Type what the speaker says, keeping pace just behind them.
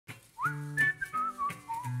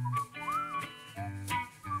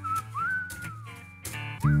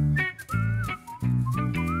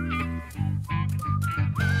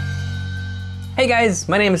Hey guys,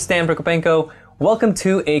 my name is Stan Prokopenko. Welcome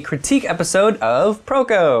to a critique episode of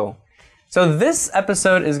Proko. So this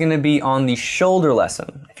episode is going to be on the shoulder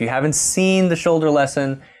lesson. If you haven't seen the shoulder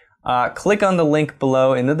lesson, click on the link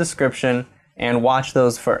below in the description and watch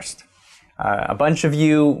those first. A bunch of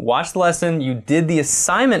you watched the lesson, you did the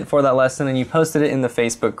assignment for that lesson, and you posted it in the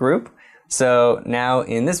Facebook group. So now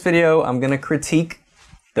in this video, I'm going to critique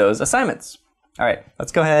those assignments. All right,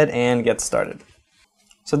 let's go ahead and get started.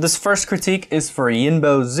 So this first critique is for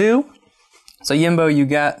Yingbo Zoo. So Yingbo, you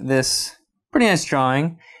got this pretty nice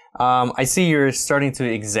drawing. I see you're starting to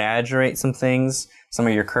exaggerate some things, some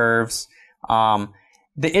of your curves. The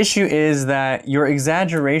issue is that your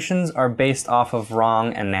exaggerations are based off of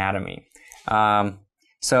wrong anatomy.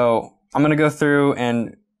 So I'm going to go through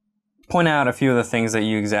and point out a few of the things that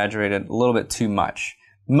you exaggerated a little bit too much.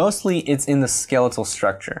 Mostly it's in the skeletal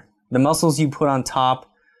structure. The muscles you put on top,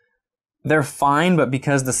 they're fine, but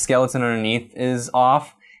because the skeleton underneath is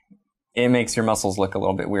off, it makes your muscles look a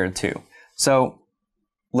little bit weird too. So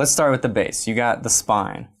let's start with the base. You got the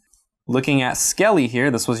spine. Looking at Skelly here,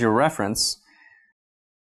 this was your reference.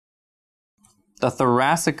 The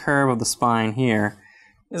thoracic curve of the spine here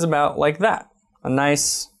is about like that. A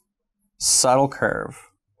nice, subtle curve.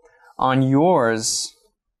 On yours,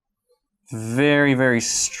 very, very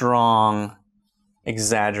strong,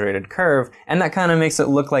 exaggerated curve, and that kind of makes it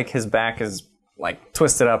look like his back is like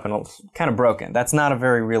twisted up and kind of broken. That's not a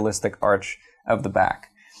very realistic arch of the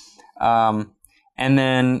back. And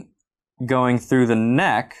then going through the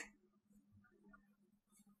neck,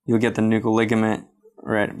 you'll get the nuchal ligament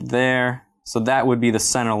right there. So that would be the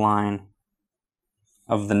center line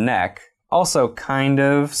of the neck. Also kind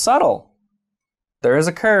of subtle. There is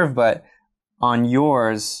a curve, but on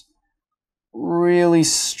yours, really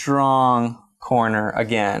strong corner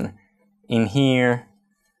again. In here,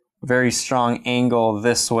 very strong angle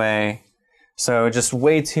this way. So just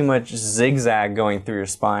way too much zigzag going through your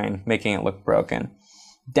spine, making it look broken.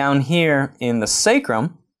 Down here in the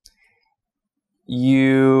sacrum,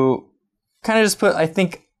 you kind of just put, I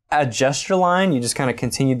think, a gesture line. You just kind of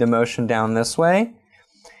continued the motion down this way.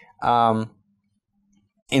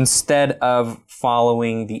 Instead of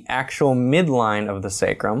following the actual midline of the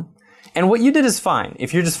sacrum. And what you did is fine.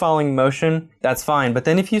 If you're just following motion, that's fine. But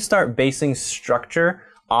then if you start basing structure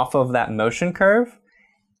off of that motion curve,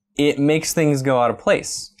 it makes things go out of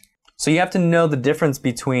place. So you have to know the difference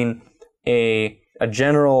between a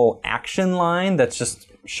general action line that's just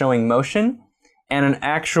showing motion and an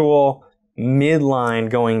actual midline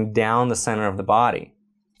going down the center of the body.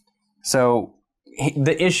 So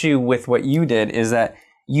the issue with what you did is that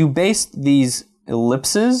you based these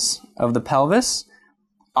ellipses of the pelvis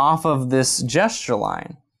off of this gesture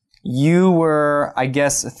line. You were, I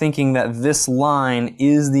guess, thinking that this line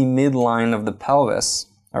is the midline of the pelvis,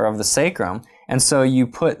 or of the sacrum, and so you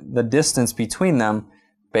put the distance between them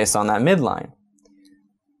based on that midline.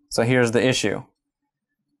 So here's the issue.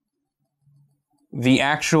 The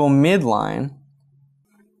actual midline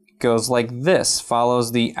goes like this,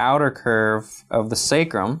 follows the outer curve of the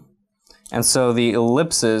sacrum, and so the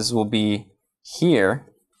ellipses will be here.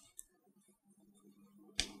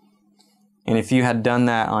 And if you had done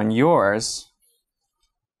that on yours,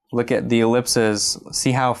 look at the ellipses,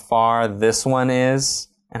 see how far this one is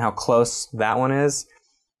and how close that one is.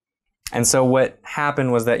 And so what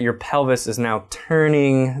happened was that your pelvis is now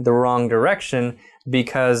turning the wrong direction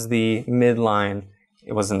because the midline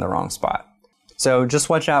was in the wrong spot. So just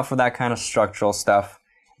watch out for that kind of structural stuff.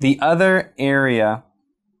 The other area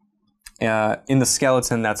in the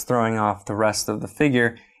skeleton that's throwing off the rest of the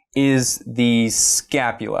figure is the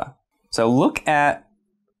scapula. So look at,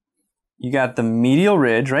 you got the medial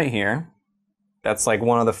ridge right here. That's like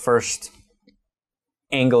one of the first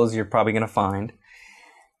angles you're probably going to find.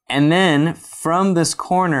 And then from this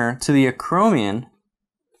corner to the acromion,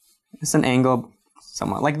 it's an angle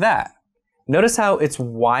somewhat like that. Notice how it's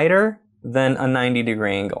wider than a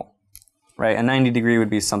 90-degree angle, right? A 90-degree would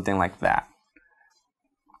be something like that.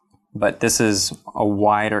 But this is a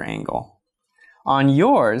wider angle. On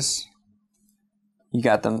yours, you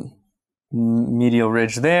got the medial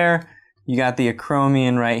ridge there, you got the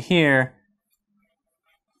acromion right here,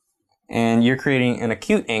 and you're creating an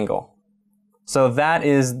acute angle. So that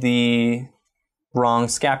is the wrong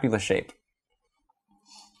scapula shape.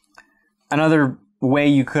 Another way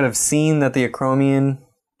you could have seen that the acromion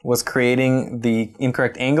was creating the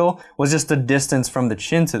incorrect angle was just the distance from the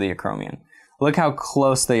chin to the acromion. Look how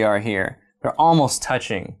close they are here. They're almost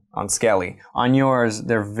touching on Skelly. On yours,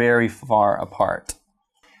 they're very far apart.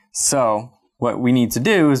 So what we need to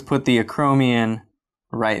do is put the acromion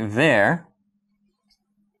right there.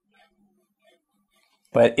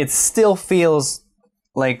 But it still feels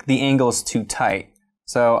like the angle is too tight.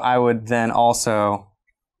 So I would then also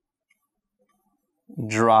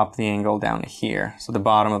drop the angle down to here. So the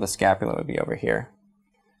bottom of the scapula would be over here.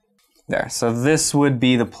 There. So this would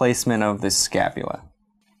be the placement of this scapula.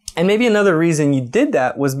 And maybe another reason you did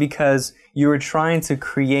that was because you were trying to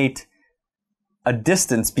create a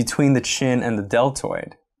distance between the chin and the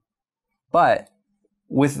deltoid. But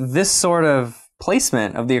with this sort of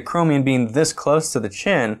placement of the acromion being this close to the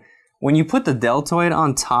chin, when you put the deltoid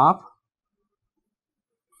on top,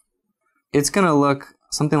 it's going to look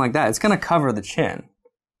something like that. It's going to cover the chin.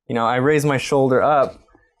 You know, I raise my shoulder up.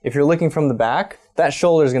 If you're looking from the back, that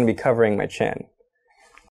shoulder is going to be covering my chin.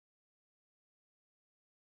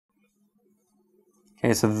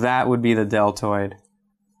 Okay, so that would be the deltoid.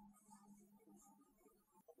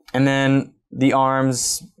 And then the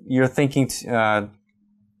arms, you're thinking, I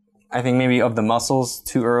think maybe of the muscles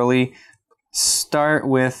too early. Start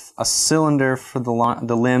with a cylinder for the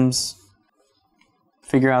limbs.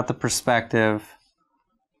 Figure out the perspective.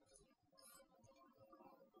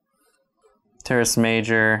 Teres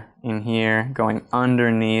major in here, going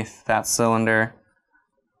underneath that cylinder.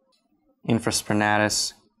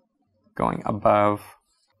 Infraspinatus going above.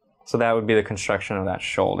 So that would be the construction of that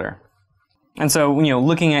shoulder. And so, you know,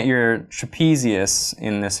 looking at your trapezius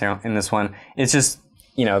in this one, it's just,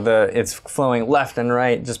 you know, it's flowing left and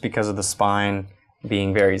right just because of the spine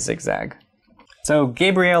being very zigzag. So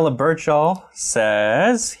Gabriela Birchal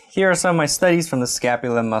says, here are some of my studies from the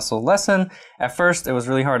scapula muscle lesson. At first, it was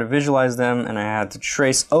really hard to visualize them, and I had to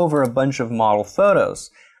trace over a bunch of model photos.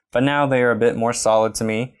 But now they are a bit more solid to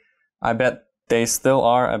me. I bet they still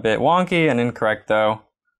are a bit wonky and incorrect, though.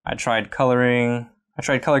 I tried color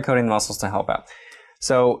coding the muscles to help out.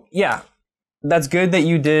 So yeah, that's good that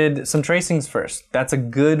you did some tracings first. That's a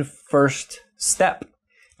good first step.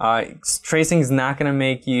 Tracing is not going to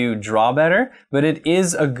make you draw better, but it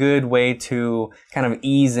is a good way to kind of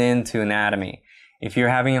ease into anatomy. If you're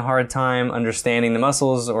having a hard time understanding the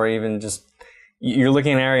muscles, or even just you're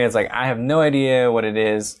looking at areas like, I have no idea what it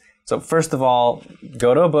is. So first of all,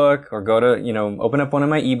 go to a book or go to, you know, open up one of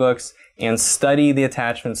my ebooks and study the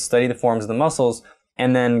attachments, study the forms of the muscles,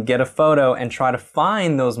 and then get a photo and try to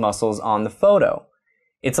find those muscles on the photo.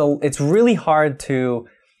 It's really hard to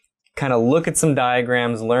kind of look at some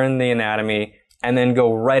diagrams, learn the anatomy, and then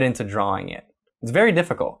go right into drawing it. It's very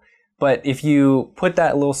difficult. But if you put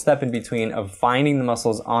that little step in between of finding the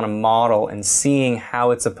muscles on a model and seeing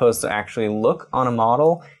how it's supposed to actually look on a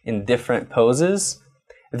model in different poses,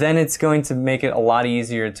 then it's going to make it a lot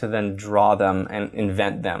easier to then draw them and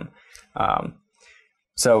invent them.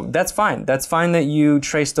 So that's fine. That's fine that you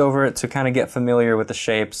traced over it to kind of get familiar with the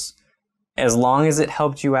shapes. As long as it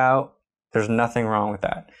helped you out, there's nothing wrong with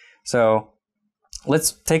that. So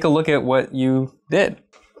let's take a look at what you did.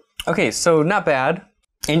 Okay, so not bad.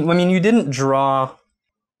 And I mean, you didn't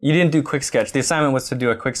do quick sketch. The assignment was to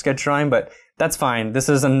do a quick sketch drawing, but that's fine. This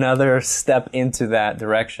is another step into that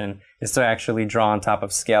direction, is to actually draw on top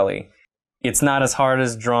of Skelly. It's not as hard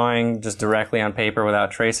as drawing just directly on paper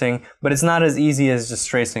without tracing, but it's not as easy as just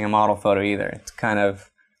tracing a model photo either.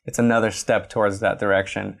 It's another step towards that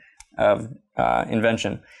direction of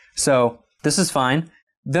invention. So this is fine.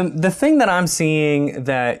 The thing that I'm seeing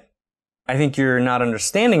that I think you're not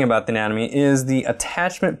understanding about the anatomy is the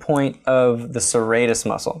attachment point of the serratus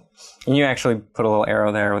muscle. And you actually put a little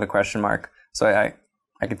arrow there with a question mark, so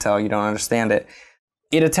I could tell you don't understand it.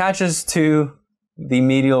 It attaches to the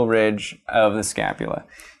medial ridge of the scapula.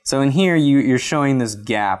 So in here, you're showing this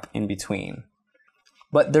gap in between.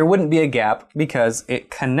 But there wouldn't be a gap because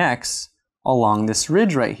it connects along this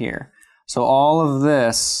ridge right here. So all of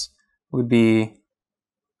this would be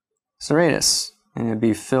serratus, and it'd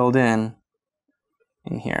be filled in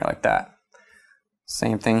here like that.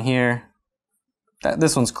 Same thing here.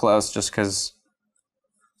 This one's close just because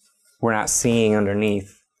we're not seeing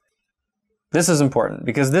underneath. This is important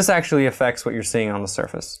because this actually affects what you're seeing on the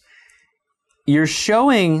surface. You're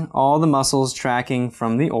showing all the muscles tracking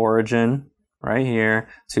from the origin right here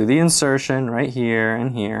to the insertion right here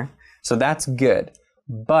and here. So that's good.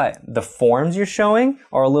 But the forms you're showing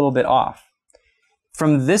are a little bit off.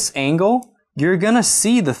 From this angle, you're going to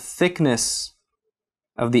see the thickness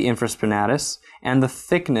of the infraspinatus and the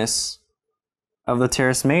thickness of the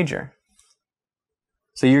teres major.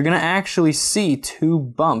 So you're going to actually see two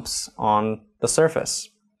bumps on the surface.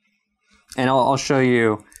 And I'll show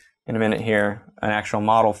you in a minute here an actual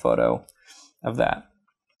model photo of that.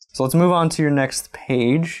 So let's move on to your next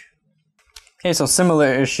page. Okay, so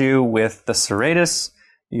similar issue with the serratus.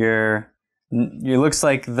 You're It looks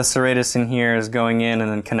like the serratus in here is going in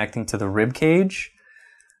and then connecting to the rib cage.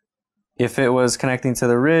 If it was connecting to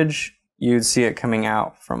the ridge, you'd see it coming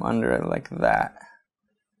out from under it like that.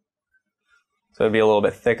 So it'd be a little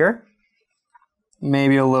bit thicker.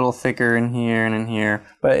 Maybe a little thicker in here and in here,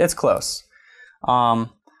 but it's close.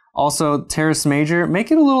 Also, teres major,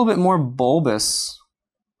 make it a little bit more bulbous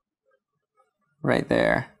right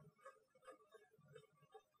there.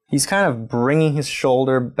 He's kind of bringing his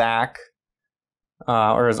shoulder back,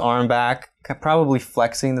 or his arm back, probably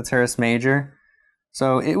flexing the teres major.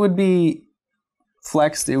 So it would be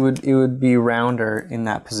flexed, it would be rounder in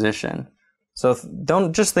that position. So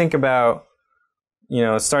don't just think about, you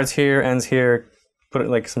know, it starts here, ends here, put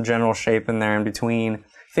like some general shape in there in between.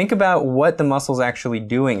 Think about what the muscle's actually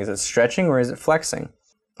doing. Is it stretching or is it flexing?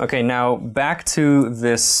 Okay, now back to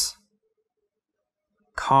this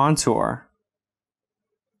contour.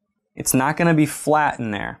 It's not going to be flat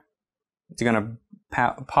in there. It's going to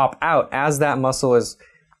pop out as that muscle is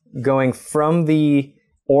going from the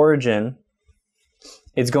origin.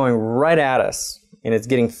 It's going right at us, and it's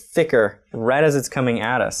getting thicker right as it's coming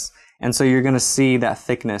at us. And so you're going to see that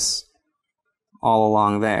thickness all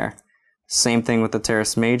along there. Same thing with the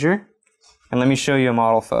teres major. And let me show you a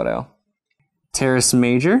model photo. Teres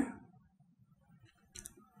major,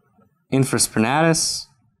 infraspinatus,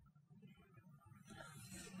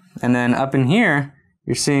 and then up in here,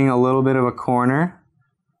 you're seeing a little bit of a corner.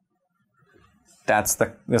 That's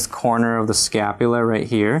this corner of the scapula right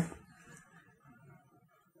here.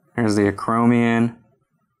 There's the acromion,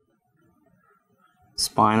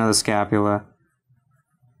 spine of the scapula,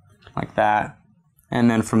 like that. And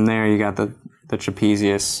then from there, you got the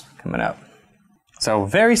trapezius coming up. So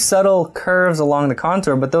very subtle curves along the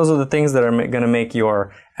contour, but those are the things that are going to make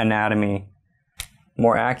your anatomy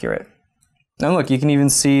more accurate. Now look, you can even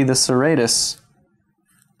see the serratus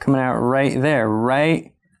coming out right there,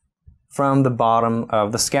 right from the bottom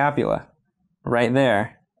of the scapula. Right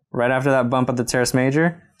there. Right after that bump of the teres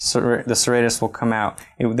major, the serratus will come out.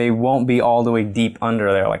 They won't be all the way deep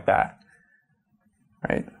under there like that.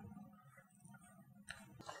 Right?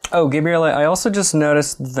 Oh, Gabriela, I also just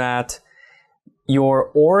noticed that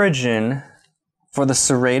your origin for the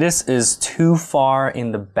serratus is too far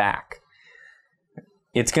in the back.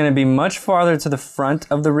 It's going to be much farther to the front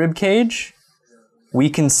of the rib cage. We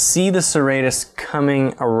can see the serratus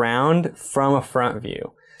coming around from a front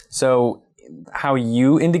view. So how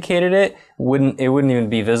you indicated it wouldn't even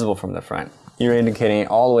be visible from the front. You're indicating it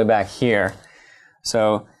all the way back here.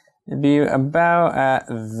 So it'd be about at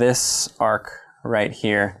this arc right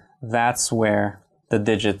here. That's where the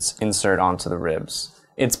digits insert onto the ribs.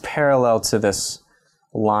 It's parallel to this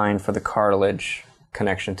line for the cartilage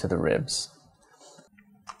connection to the ribs.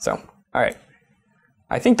 So, all right.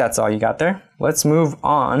 I think that's all you got there. Let's move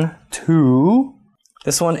on to,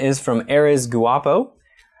 this one is from Guwapo.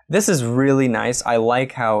 This is really nice. I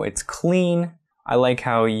like how it's clean. I like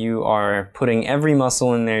how you are putting every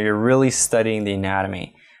muscle in there. You're really studying the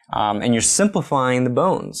anatomy. And you're simplifying the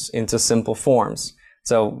bones into simple forms.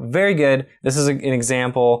 So very good. This is an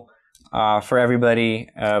example for everybody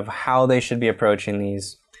of how they should be approaching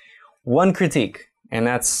these. One critique, and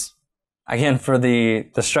that's, again, for the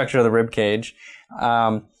structure of the rib cage,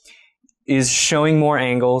 is showing more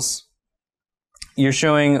angles. You're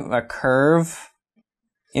showing a curve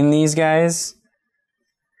in these guys.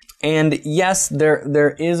 And yes,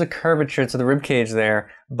 there is a curvature to the rib cage there,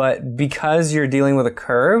 but because you're dealing with a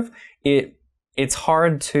curve, it's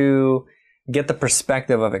hard to get the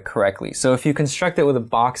perspective of it correctly. So if you construct it with a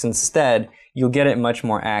box instead, you'll get it much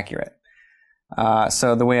more accurate.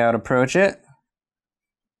 So the way I would approach it,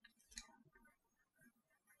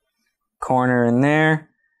 corner in there,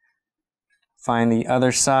 find the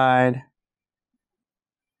other side,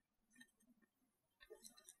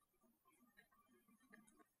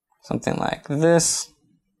 something like this.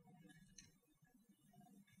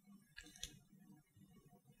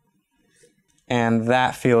 And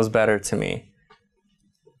that feels better to me.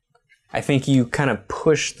 I think you kind of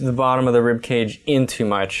pushed the bottom of the rib cage in too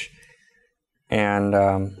much, and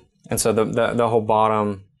so the whole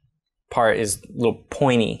bottom part is a little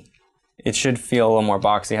pointy. It should feel a little more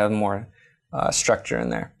boxy, have more structure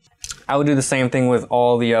in there. I would do the same thing with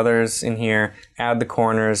all the others in here. Add the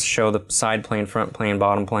corners, show the side plane, front plane,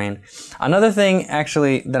 bottom plane. Another thing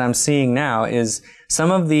actually that I'm seeing now is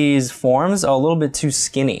some of these forms are a little bit too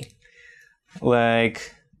skinny.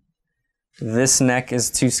 Like this neck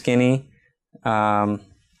is too skinny.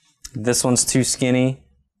 This one's too skinny.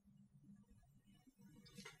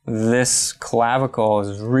 This clavicle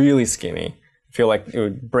is really skinny. I feel like it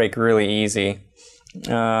would break really easy.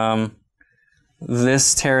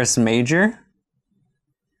 This teres major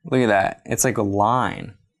Look at that. It's like a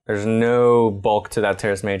line. There's no bulk to that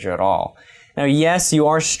teres major at all. Now, yes, you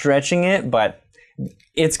are stretching it, but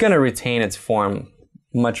it's going to retain its form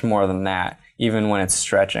much more than that, even when it's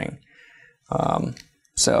stretching.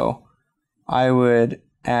 So I would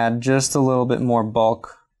add just a little bit more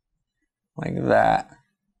bulk like that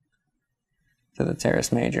to the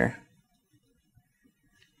teres major.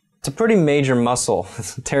 It's a pretty major muscle,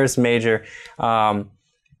 teres major,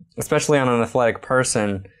 especially on an athletic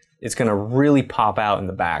person. It's going to really pop out in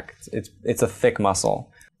the back. It's a thick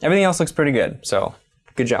muscle. Everything else looks pretty good, so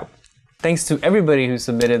good job. Thanks to everybody who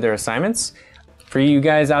submitted their assignments. For you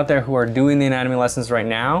guys out there who are doing the anatomy lessons right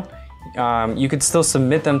now, you could still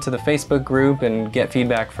submit them to the Facebook group and get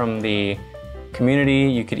feedback from the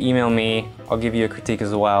community. You could email me. I'll give you a critique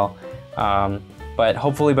as well. But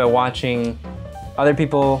hopefully by watching other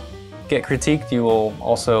people get critiqued, you will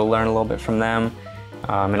also learn a little bit from them.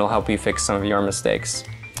 It'll help you fix some of your mistakes.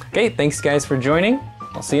 Okay, thanks guys for joining.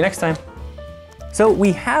 I'll see you next time. So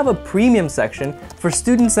we have a premium section for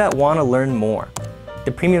students that want to learn more.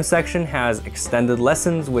 The premium section has extended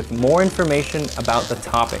lessons with more information about the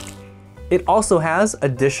topic. It also has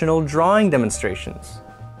additional drawing demonstrations.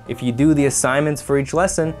 If you do the assignments for each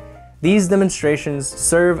lesson, these demonstrations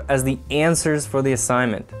serve as the answers for the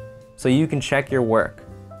assignment, so you can check your work.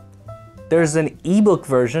 There's an ebook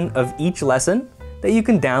version of each lesson that you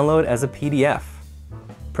can download as a PDF.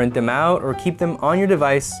 Print them out or keep them on your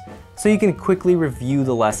device so you can quickly review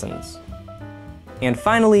the lessons. And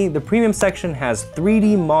finally, the premium section has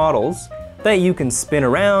 3D models that you can spin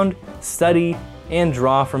around, study, and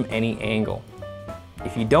draw from any angle.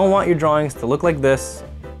 If you don't want your drawings to look like this,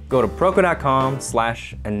 go to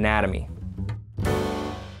proko.com/anatomy.